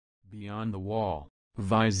Beyond the wall,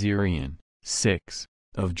 Viserion, 6,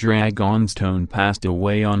 of Dragonstone passed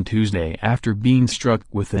away on Tuesday after being struck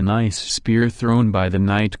with an ice spear thrown by the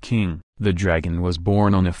Night King. The dragon was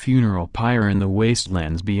born on a funeral pyre in the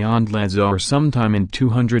wastelands beyond Lazar sometime in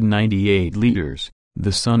 298 liters,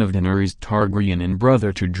 the son of Daenerys Targaryen and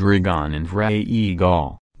brother to Drogon and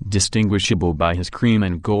Rhaegal, distinguishable by his cream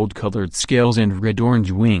and gold-colored scales and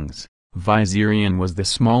red-orange wings. Viserion was the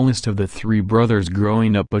smallest of the three brothers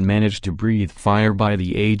growing up but managed to breathe fire by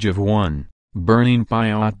the age of 1, burning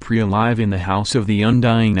R.I.P alive in the House of the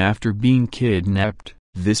Undying after being kidnapped.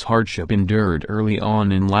 This hardship endured early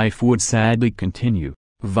on in life would sadly continue,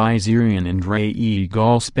 Viserion and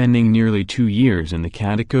Rhaegal spending nearly 2 years in the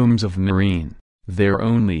catacombs of Meereen, their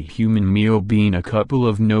only human meal being a couple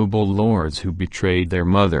of noble lords who betrayed their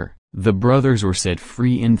mother. The brothers were set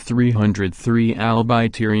free in 303 by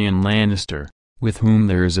Tyrion Lannister, with whom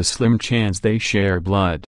there is a slim chance they share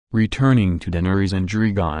blood, returning to Daenerys and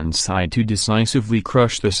Drogon's side to decisively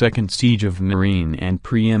crush the second siege of Meereen and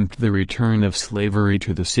preempt the return of slavery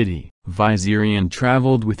to the city. Viserion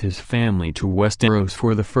traveled with his family to Westeros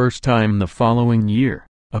for the first time the following year,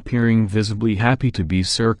 appearing visibly happy to be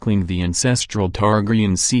circling the ancestral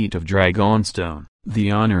Targaryen seat of Dragonstone.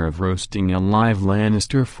 The honor of roasting alive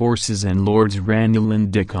Lannister forces and Lords Randall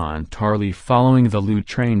and Dickon Tarly following the loot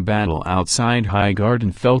train battle outside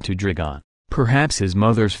Highgarden fell to Drogon, perhaps his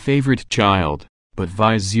mother's favorite child, but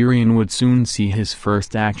Viserion would soon see his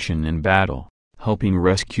first action in battle, helping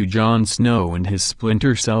rescue Jon Snow and his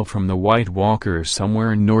splinter cell from the White Walkers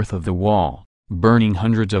somewhere north of the Wall, burning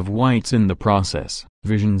hundreds of whites in the process.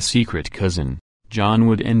 Vision's secret cousin, Jon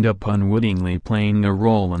would end up unwittingly playing a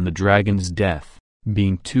role in the dragon's death,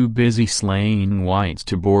 being too busy slaying whites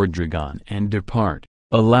to board Drogon and depart,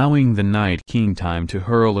 allowing the Night King time to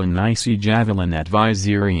hurl an icy javelin at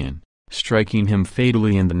Viserion, striking him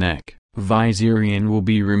fatally in the neck. Viserion will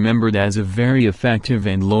be remembered as a very effective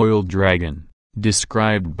and loyal dragon,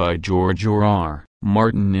 described by George R.R.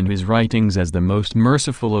 Martin in his writings as the most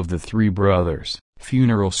merciful of the three brothers.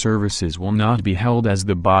 Funeral services will not be held as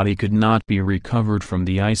the body could not be recovered from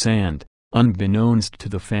the ice and, unbeknownst to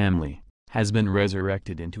the family, has been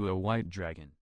resurrected into a white dragon.